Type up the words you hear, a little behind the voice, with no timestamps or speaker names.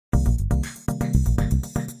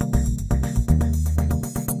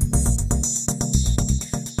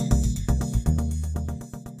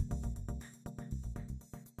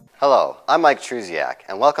Hello, I'm Mike Truziak,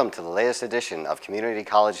 and welcome to the latest edition of Community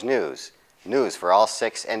College News, news for all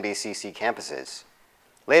 6 NBCC campuses.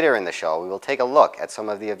 Later in the show, we will take a look at some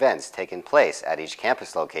of the events taking place at each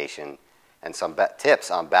campus location and some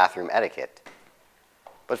tips on bathroom etiquette.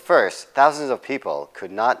 But first, thousands of people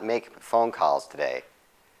could not make phone calls today.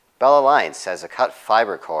 Bell Alliance says a cut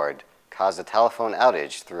fiber cord caused a telephone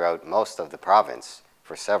outage throughout most of the province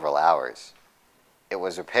for several hours. It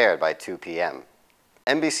was repaired by 2 p.m.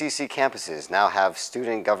 NBCC campuses now have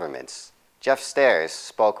student governments. Jeff Stairs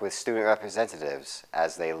spoke with student representatives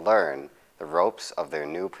as they learn the ropes of their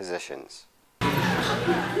new positions.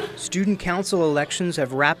 Student council elections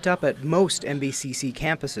have wrapped up at most NBCC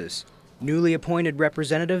campuses. Newly appointed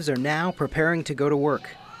representatives are now preparing to go to work.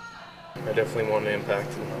 I definitely want to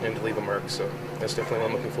impact and to leave a mark, so that's definitely what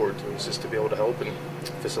I'm looking forward to, is just to be able to help and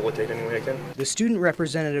facilitate any way I can. The Student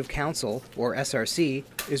Representative Council, or SRC,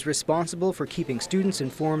 is responsible for keeping students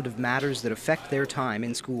informed of matters that affect their time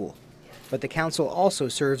in school. But the council also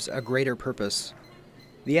serves a greater purpose.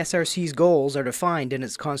 The SRC's goals are defined in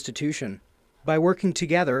its constitution. By working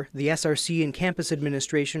together, the SRC and campus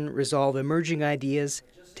administration resolve emerging ideas,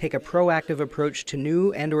 take a proactive approach to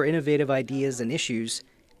new and/or innovative ideas and issues,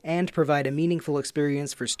 and provide a meaningful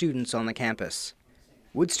experience for students on the campus.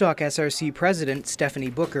 Woodstock SRC President Stephanie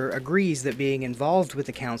Booker agrees that being involved with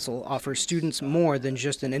the council offers students more than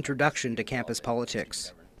just an introduction to campus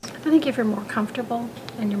politics. I think if you're more comfortable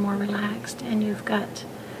and you're more relaxed and you've got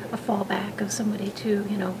a fallback of somebody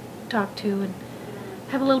to, talk to and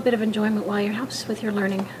have a little bit of enjoyment while you're helps with your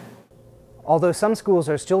learning. Although some schools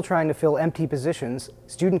are still trying to fill empty positions,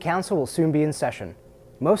 Student Council will soon be in session.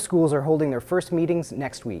 Most schools are holding their first meetings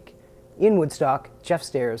next week. In Woodstock, Jeff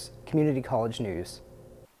Stairs, Community College News.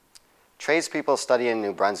 Tradespeople studying in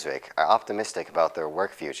New Brunswick are optimistic about their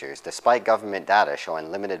work futures despite government data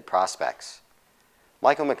showing limited prospects.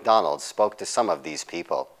 Michael McDonald spoke to some of these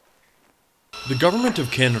people. The Government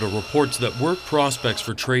of Canada reports that work prospects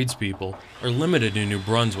for tradespeople are limited in New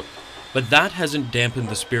Brunswick, but that hasn't dampened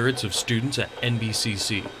the spirits of students at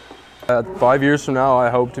NBCC. 5 years from now,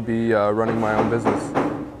 I hope to be running my own business.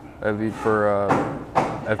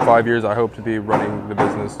 At 5 years, I hope to be running the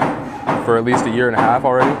business for at least a year and a half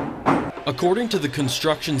already. According to the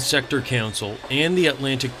Construction Sector Council and the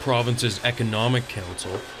Atlantic Provinces Economic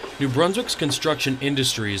Council, New Brunswick's construction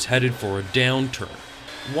industry is headed for a downturn.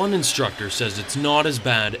 One instructor says it's not as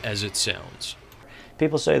bad as it sounds.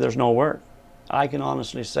 People say there's no work. I can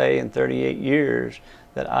honestly say in 38 years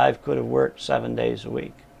that I could have worked 7 days a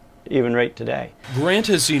week, even right today. Grant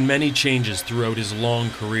has seen many changes throughout his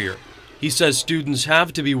long career. He says students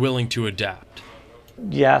have to be willing to adapt.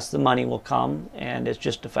 Yes, the money will come, and it's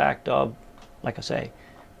just a fact of, like I say,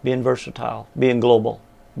 being versatile, being global,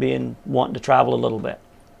 wanting to travel a little bit.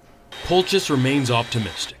 Polchis remains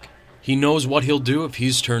optimistic. He knows what he'll do if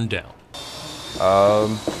he's turned down.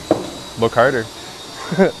 Look harder.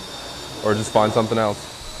 Or just find something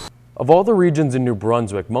else. Of all the regions in New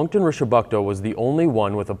Brunswick, Moncton-Rishabukto was the only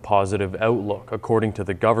one with a positive outlook, according to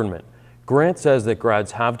the government. Grant says that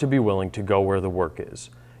grads have to be willing to go where the work is.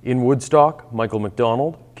 In Woodstock, Michael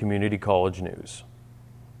McDonald, Community College News.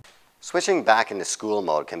 Switching back into school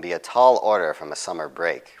mode can be a tall order from a summer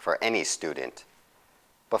break for any student.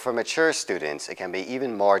 But for mature students, it can be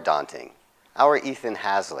even more daunting. Our Ethan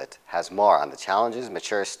Hazlitt has more on the challenges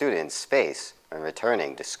mature students face when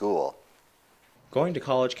returning to school. Going to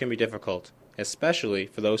college can be difficult, especially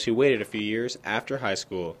for those who waited a few years after high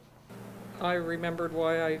school. I remembered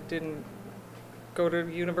why I didn't go to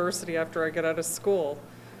university after I got out of school.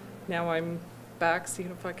 Now I'm back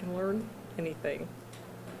seeing if I can learn anything.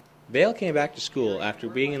 Vale came back to school after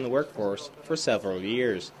being in the workforce for several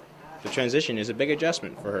years. The transition is a big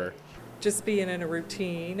adjustment for her. Just being in a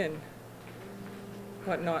routine and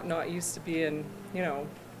whatnot, not used to being,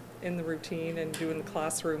 in the routine and doing the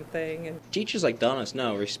classroom thing. And teachers like Donna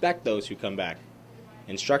Snow respect those who come back.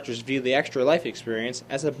 Instructors view the extra life experience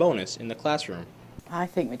as a bonus in the classroom. I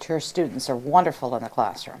think mature students are wonderful in the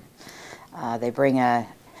classroom. They bring an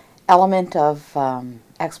element of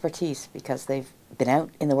expertise because they've been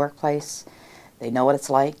out in the workplace. They know what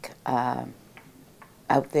it's like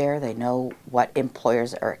out there. They know what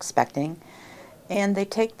employers are expecting. And they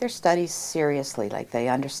take their studies seriously, like they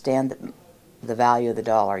understand the value of the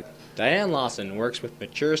dollar. Diane Lawson works with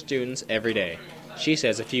mature students every day. She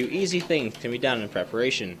says a few easy things can be done in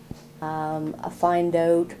preparation. Find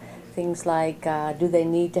out things like, do they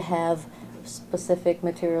need to have specific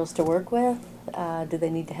materials to work with? Do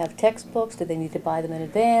they need to have textbooks? Do they need to buy them in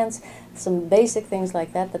advance? Some basic things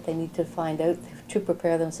like that that they need to find out to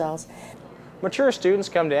prepare themselves. Mature students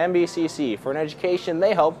come to NBCC for an education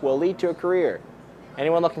they hope will lead to a career.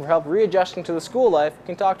 Anyone looking for help readjusting to the school life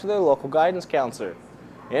can talk to their local guidance counselor.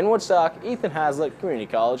 In Woodstock, Ethan Haslett, Community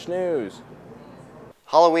College News.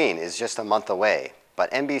 Halloween is just a month away,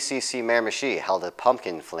 but NBCC Miramichi held a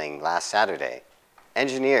pumpkin fling last Saturday.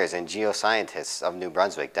 Engineers and geoscientists of New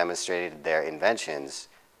Brunswick demonstrated their inventions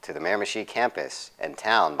to the Miramichi campus and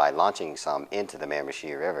town by launching some into the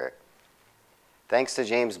Miramichi River. Thanks to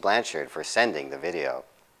James Blanchard for sending the video.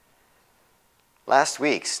 Last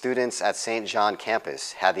week, students at St. John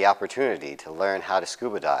campus had the opportunity to learn how to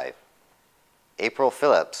scuba dive. April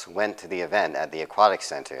Phillips went to the event at the Aquatic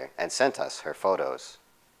Center and sent us her photos.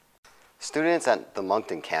 Students at the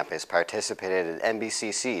Moncton campus participated in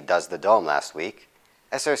NBCC Does the Dome last week.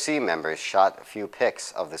 SRC members shot a few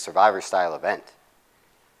pics of the Survivor-style event.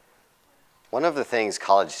 One of the things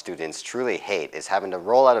college students truly hate is having to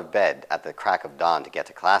roll out of bed at the crack of dawn to get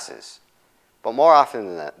to classes. But more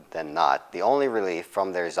often than not, the only relief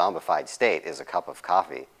from their zombified state is a cup of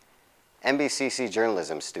coffee. NBCC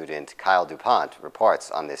journalism student Kyle DuPont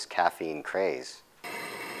reports on this caffeine craze.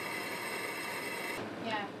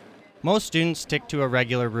 Most students stick to a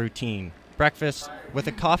regular routine, breakfast with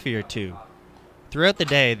a coffee or two. Throughout the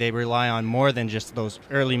day, they rely on more than just those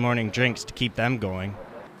early morning drinks to keep them going.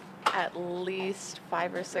 At least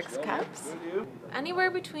 5 or 6 cups. Anywhere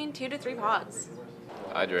between 2 to 3 pods.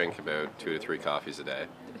 I drink about 2 to 3 coffees a day.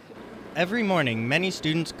 Every morning, many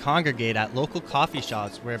students congregate at local coffee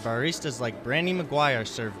shops where baristas like Brandy McGuire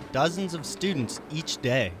serve dozens of students each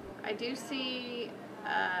day. I do see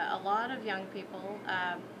a lot of young people.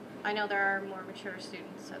 I know there are more mature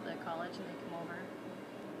students at the college and they come over.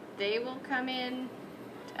 They will come in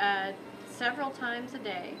several times a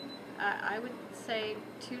day. I would say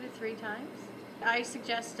 2 to 3 times. I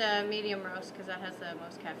suggest a medium roast because that has the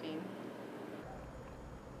most caffeine.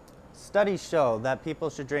 Studies show that people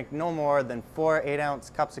should drink no more than 4 8-ounce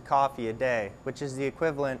cups of coffee a day, which is the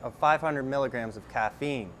equivalent of 500 milligrams of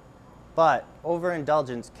caffeine. But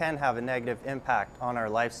overindulgence can have a negative impact on our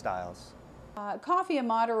lifestyles. Coffee in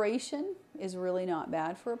moderation is really not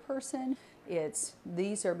bad for a person.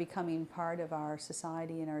 These are becoming part of our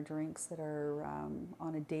society and our drinks that are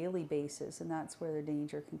on a daily basis, and that's where the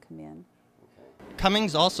danger can come in.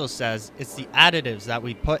 Cummings also says it's the additives that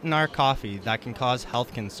we put in our coffee that can cause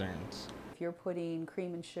health concerns. If you're putting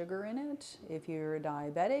cream and sugar in it, if you're a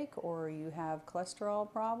diabetic or you have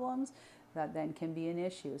cholesterol problems, that then can be an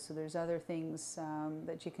issue. So there's other things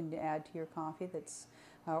that you can add to your coffee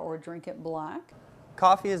or drink it black.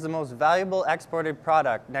 Coffee is the most valuable exported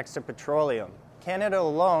product next to petroleum. Canada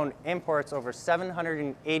alone imports over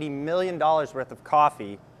 $780 million worth of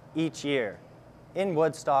coffee each year. In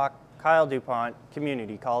Woodstock, Kyle DuPont,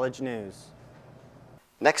 Community College News.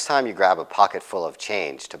 Next time you grab a pocket full of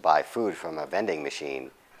change to buy food from a vending machine,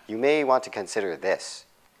 you may want to consider this.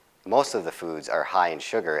 Most of the foods are high in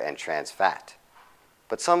sugar and trans fat,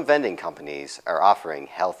 but some vending companies are offering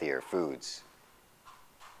healthier foods.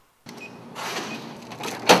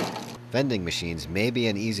 Vending machines may be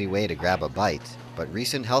an easy way to grab a bite, but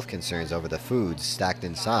recent health concerns over the foods stacked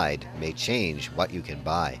inside may change what you can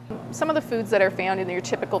buy. Some of the foods that are found in your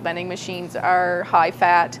typical vending machines are high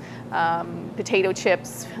fat, potato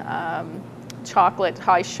chips, chocolate,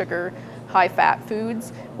 high sugar, high fat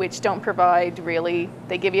foods, which don't provide really,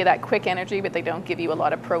 they give you that quick energy, but they don't give you a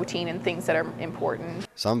lot of protein and things that are important.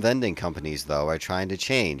 Some vending companies, though, are trying to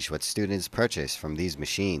change what students purchase from these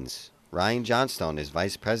machines. Ryan Johnstone is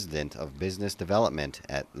Vice President of Business Development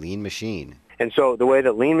at Lean Machine. And so the way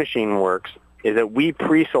that Lean Machine works is that we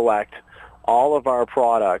pre-select all of our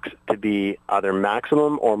products to be either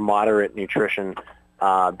maximum or moderate nutrition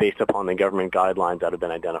based upon the government guidelines that have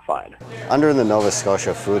been identified. Under the Nova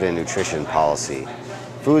Scotia Food and Nutrition Policy,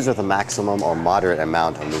 foods with a maximum or moderate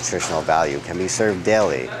amount of nutritional value can be served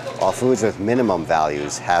daily, while foods with minimum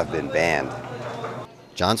values have been banned.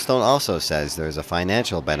 Johnstone also says there is a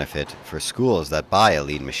financial benefit for schools that buy a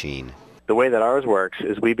Lean Machine. The way that ours works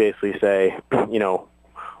is we basically say, you know,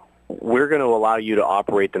 we're going to allow you to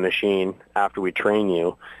operate the machine after we train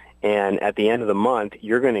you, and at the end of the month,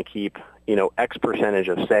 you're going to keep, you know, X percentage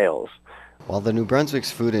of sales. While the New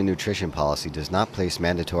Brunswick's food and nutrition policy does not place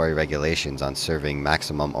mandatory regulations on serving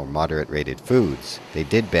maximum or moderate rated foods, they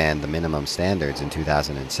did ban the minimum standards in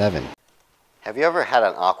 2007. Have you ever had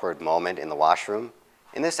an awkward moment in the washroom?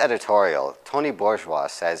 In this editorial, Tony Bourgeois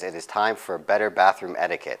says it is time for better bathroom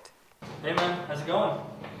etiquette. Hey man, how's it going?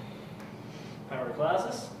 How are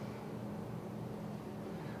classes?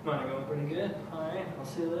 Mine are going pretty good. Alright, I'll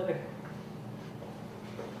see you later.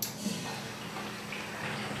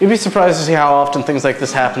 You'd be surprised to see how often things like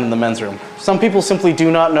this happen in the men's room. Some people simply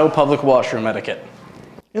do not know public washroom etiquette.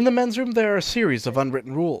 In the men's room, there are a series of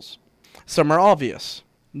unwritten rules. Some are obvious.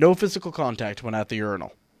 No physical contact when at the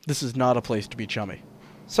urinal. This is not a place to be chummy.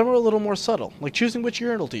 Some are a little more subtle, like choosing which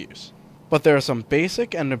urinal to use. But there are some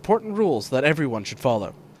basic and important rules that everyone should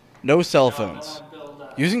follow. No cell phones.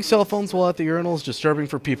 Using cell phones while at the urinal is disturbing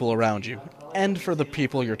for people around you, and for the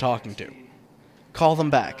people you're talking to. Call them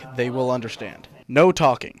back. They will understand. No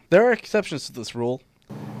talking. There are exceptions to this rule.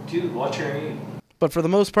 Dude, watch your aim. But for the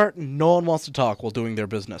most part, no one wants to talk while doing their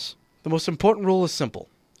business. The most important rule is simple.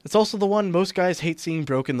 It's also the one most guys hate seeing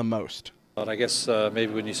broken the most. But I guess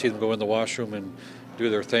maybe when you see them go in the washroom and do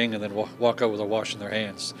their thing and then walk out without washing their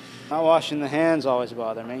hands. Not washing the hands always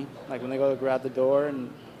bother me. Like when they go to grab the door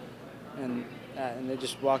and they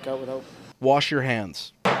just walk out without. Wash your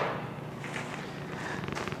hands. It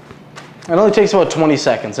only takes about 20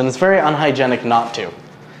 seconds, and it's very unhygienic not to.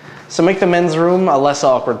 So make the men's room a less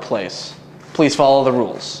awkward place. Please follow the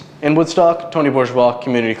rules. In Woodstock, Tony Bourgeois,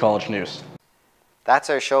 Community College News. That's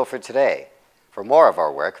our show for today. For more of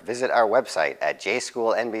our work, visit our website at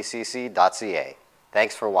jschoolnbcc.ca.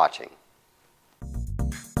 Thanks for watching.